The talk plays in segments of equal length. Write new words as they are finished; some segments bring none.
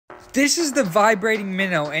This is the vibrating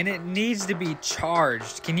minnow and it needs to be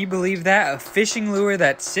charged. Can you believe that? A fishing lure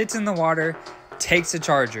that sits in the water takes a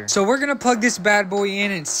charger. So we're gonna plug this bad boy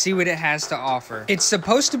in and see what it has to offer. It's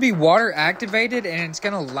supposed to be water activated and it's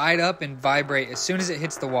gonna light up and vibrate as soon as it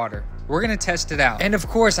hits the water. We're gonna test it out. And of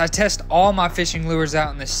course, I test all my fishing lures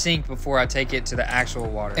out in the sink before I take it to the actual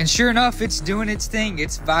water. And sure enough, it's doing its thing.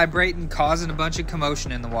 It's vibrating, causing a bunch of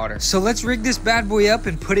commotion in the water. So let's rig this bad boy up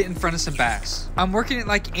and put it in front of some bass. I'm working it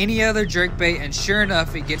like any other jerkbait and sure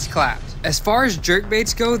enough, it gets clapped. As far as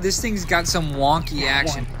jerkbaits go, this thing's got some wonky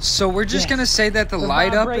action. So we're just gonna say that the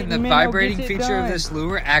light up and the vibrating feature of this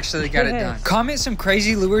lure actually got it done. Comment some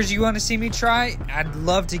crazy lures you want to see me try. I'd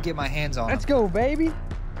love to get my hands on them. Let's go, baby.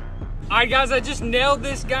 All right, guys, I just nailed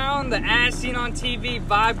this guy on the as seen on TV,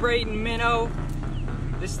 vibrating minnow.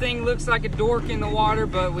 This thing looks like a dork in the water,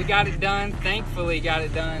 but we got it done. Thankfully got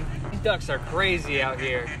it done. These ducks are crazy out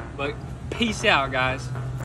here, but peace out, guys.